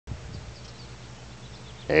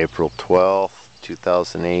April 12th,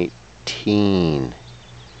 2018,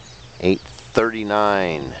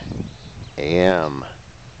 8:39 a.m.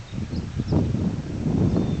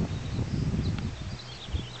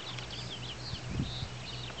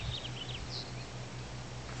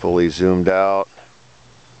 Fully zoomed out.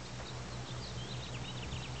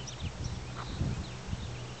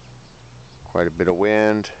 Quite a bit of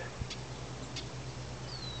wind.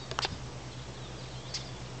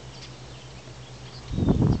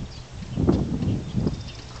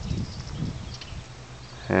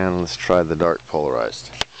 And let's try the dark polarized.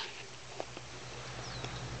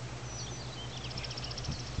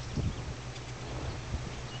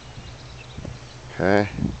 Okay.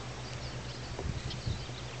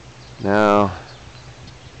 Now,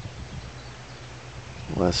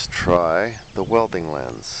 let's try the welding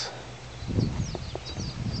lens.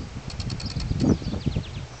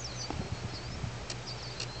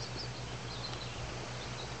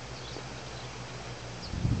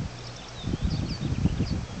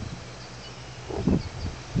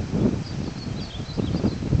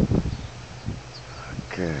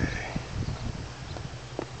 Okay.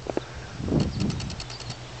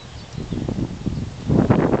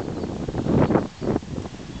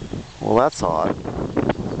 Well, that's odd.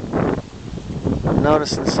 I'm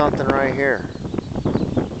noticing something right here.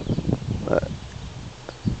 But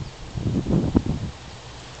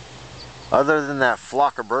other than that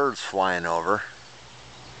flock of birds flying over,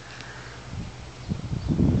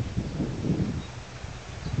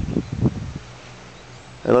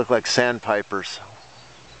 they look like sandpipers.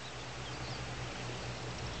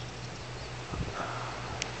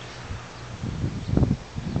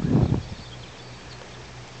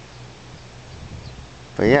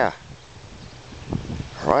 But yeah,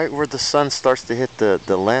 right where the sun starts to hit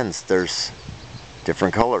the lens, there's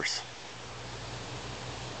different colors.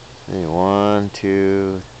 1,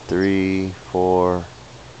 2, 3, 4.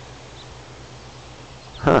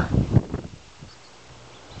 Huh.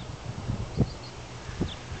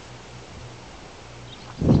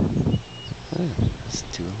 Let's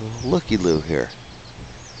do a little looky-loo here.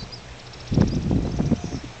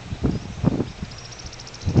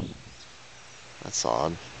 That's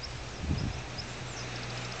odd.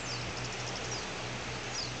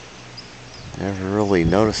 Never really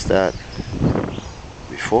noticed that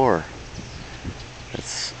before.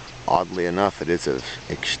 It's oddly enough, it is an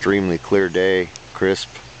extremely clear day, crisp.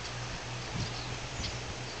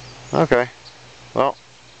 Okay, well,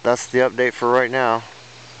 that's the update for right now.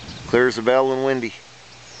 Clear as a bell and windy.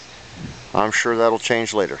 I'm sure that'll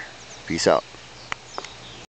change later. Peace out.